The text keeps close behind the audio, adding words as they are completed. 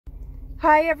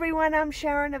Hi everyone, I'm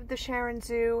Sharyn of the Sharyn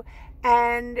Zoo,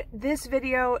 and this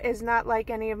video is not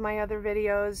like any of my other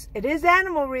videos. It is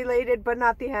animal related, but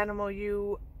not the animal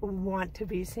you want to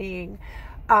be seeing.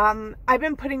 I've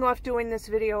been putting off doing this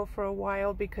video for a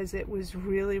while because it was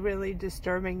really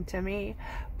disturbing to me,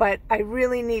 but I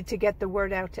really need to get the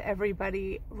word out to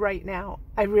everybody right now.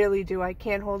 I really do. I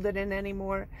can't hold it in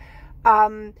anymore.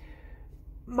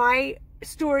 My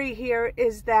story here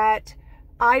is that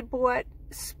I bought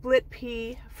split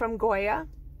pea from Goya,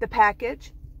 the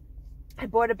package. I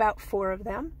bought about 4 of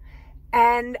them,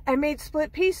 and I made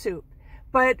split pea soup.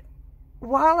 But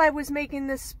while I was making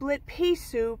this split pea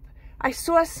soup, I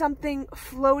saw something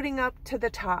floating up to the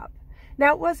top.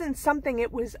 Now, it wasn't something,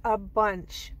 it was a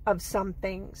bunch of some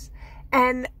things.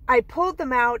 And I pulled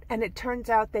them out, and it turns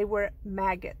out they were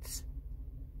maggots.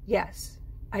 Yes,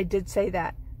 I did say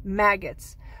that.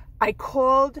 Maggots. I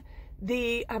called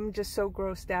I'm just so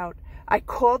grossed out. I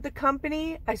called the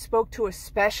company. I spoke to a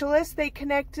specialist they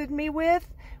connected me with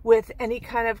any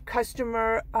kind of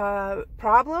customer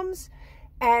problems.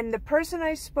 And the person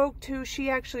I spoke to,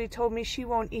 she actually told me she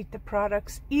won't eat the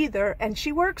products either, and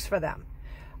she works for them.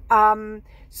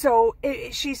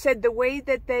 She said the way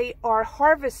that they are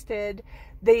harvested,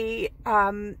 the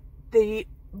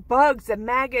bugs, the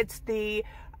maggots, the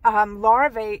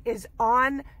larvae is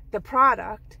on the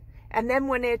product. And then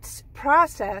when it's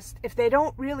processed, if they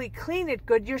don't really clean it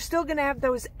good, you're still going to have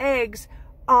those eggs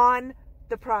on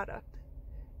the product.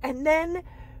 And then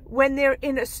when they're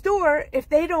in a store, if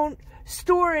they don't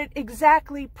store it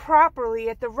exactly properly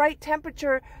at the right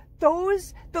temperature,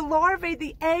 the larvae,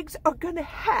 the eggs are going to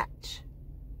hatch.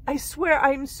 I swear,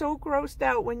 I'm so grossed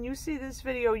out. When you see this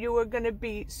video, you are going to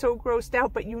be so grossed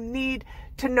out, but you need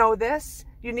to know this.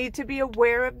 You need to be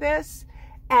aware of this.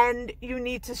 And you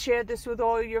need to share this with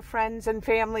all your friends and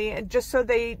family, and just so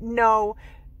they know,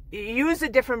 use a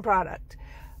different product.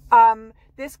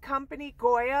 This company,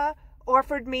 Goya,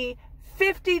 offered me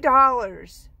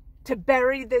 $50 to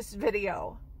bury this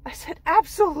video. I said,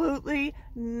 absolutely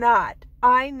not.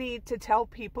 I need to tell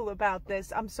people about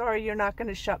this. I'm sorry, you're not going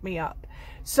to shut me up.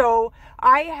 So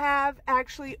I have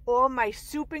actually all my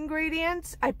soup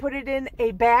ingredients. I put it in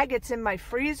a bag. It's in my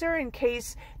freezer in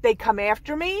case they come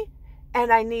after me. And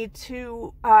I need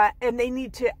to, and they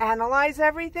need to analyze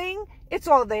everything. It's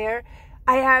all there.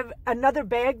 I have another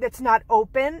bag that's not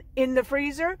open in the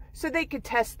freezer, so they could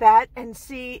test that and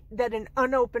see that an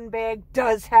unopened bag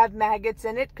does have maggots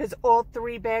in it, because all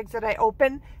 3 bags that I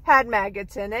opened had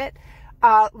maggots in it,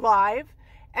 live.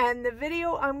 And the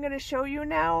video I'm going to show you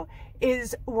now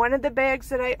is one of the bags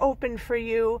that I opened for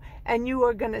you, and you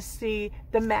are going to see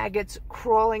the maggots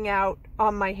crawling out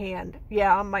on my hand.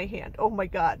 Yeah, on my hand. Oh my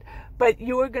God. But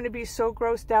you are going to be so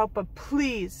grossed out. But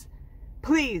please,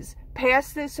 please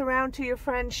pass this around to your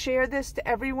friends. Share this to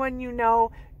everyone you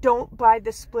know. Don't buy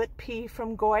the split pea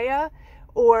from Goya,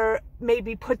 or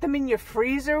maybe put them in your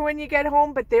freezer when you get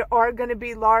home. But there are going to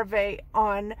be larvae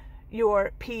on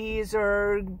your peas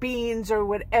or beans or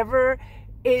whatever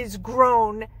is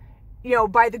grown, you know,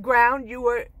 by the ground.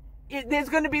 There's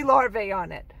going to be larvae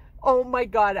on it. Oh my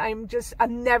God, I'm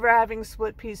never having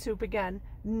split pea soup again.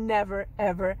 Never,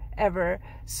 ever.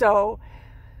 So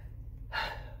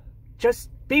just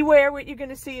beware what you're going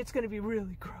to see. It's going to be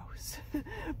really gross.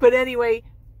 But anyway,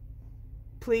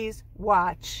 please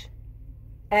watch.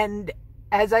 And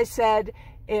as I said,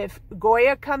 if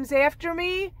Goya comes after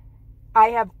me, I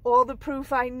have all the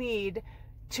proof I need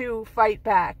to fight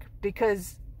back,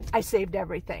 because I saved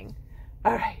everything.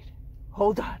 All right,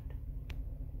 hold on.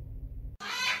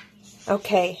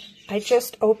 Okay, I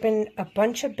just opened a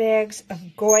bunch of bags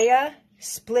of Goya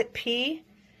split pea,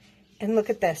 and look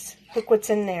at this. Look what's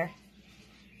in there.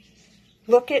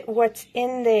 Look at what's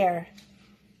in there.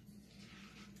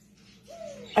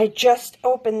 I just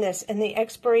opened this, and the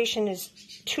expiration is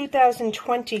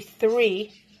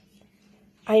 2023.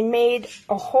 I made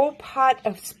a whole pot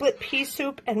of split pea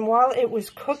soup, and while it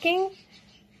was cooking,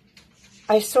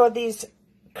 I saw these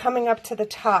coming up to the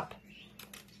top.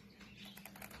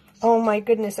 Oh my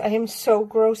goodness, I am so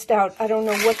grossed out. I don't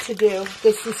know what to do.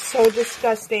 This is so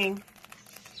disgusting.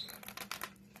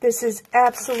 This is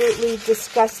absolutely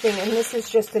disgusting, and this is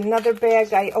just another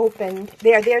bag I opened.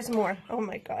 There's more. Oh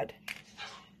my God.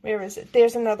 Where is it?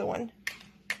 There's another one.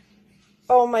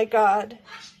 Oh my God.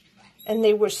 And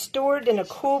they were stored in a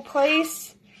cool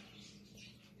place.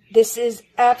 This is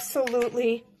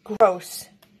absolutely gross.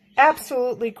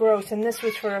 Absolutely gross. And this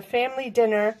was for a family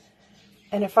dinner.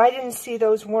 And if I didn't see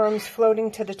those worms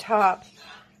floating to the top,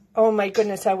 oh my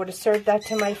goodness, I would have served that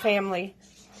to my family.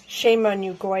 Shame on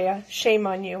you, Goya. Shame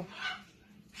on you.